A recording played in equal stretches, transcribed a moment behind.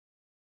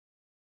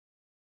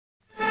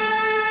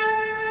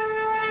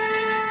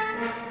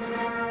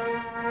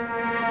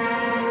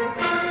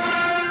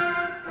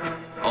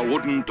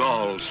wooden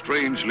doll,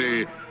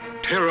 strangely,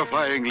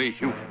 terrifyingly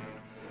human.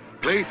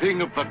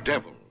 Plaything of the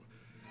devil,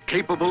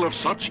 capable of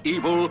such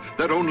evil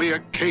that only a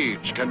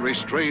cage can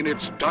restrain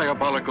its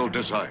diabolical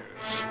desires.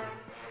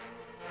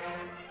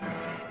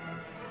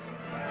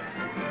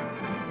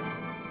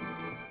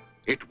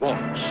 It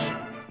walks.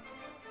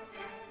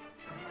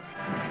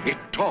 It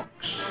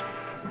talks.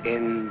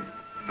 In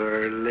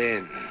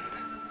Berlin,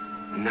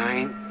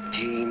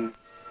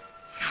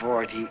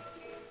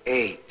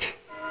 1948.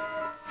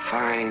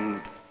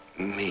 Find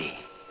me.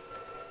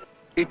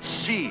 It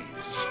sees.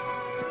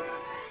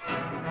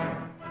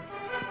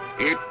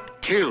 It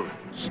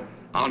kills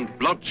on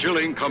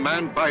blood-chilling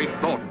command by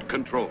thought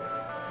control.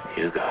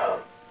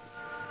 Hugo,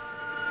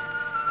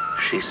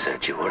 she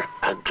said you were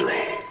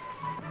ugly.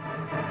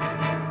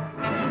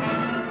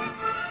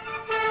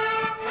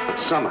 But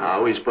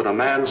somehow he's put a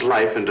man's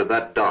life into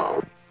that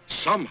doll.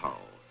 Somehow,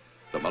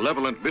 the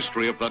malevolent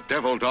mystery of the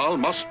devil doll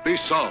must be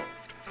solved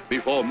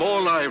before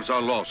more lives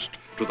are lost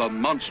to the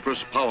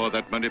monstrous power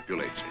that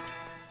manipulates it.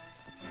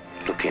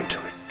 Look into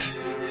it.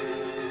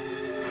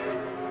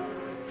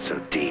 So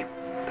deep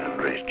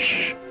and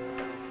rich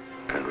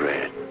and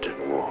red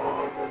and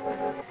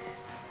warm.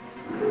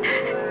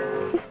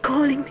 He's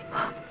calling me,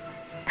 Mom.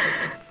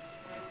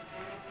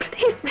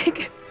 Please make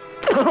him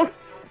stop.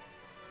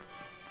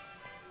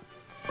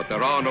 But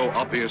there are no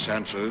obvious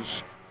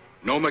answers,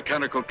 no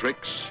mechanical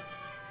tricks,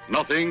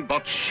 nothing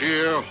but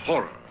sheer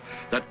horror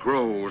that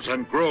grows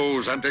and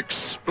grows and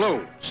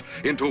explodes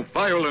into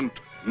violent,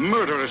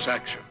 murderous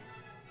action.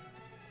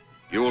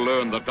 You'll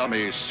learn the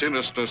dummy's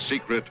sinister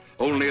secret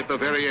only at the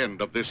very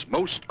end of this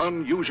most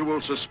unusual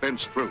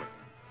suspense thriller.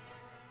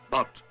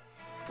 But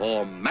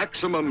for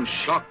maximum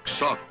shock,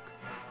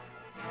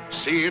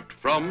 see it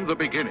from the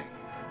beginning.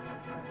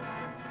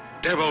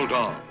 Devil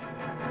Doll.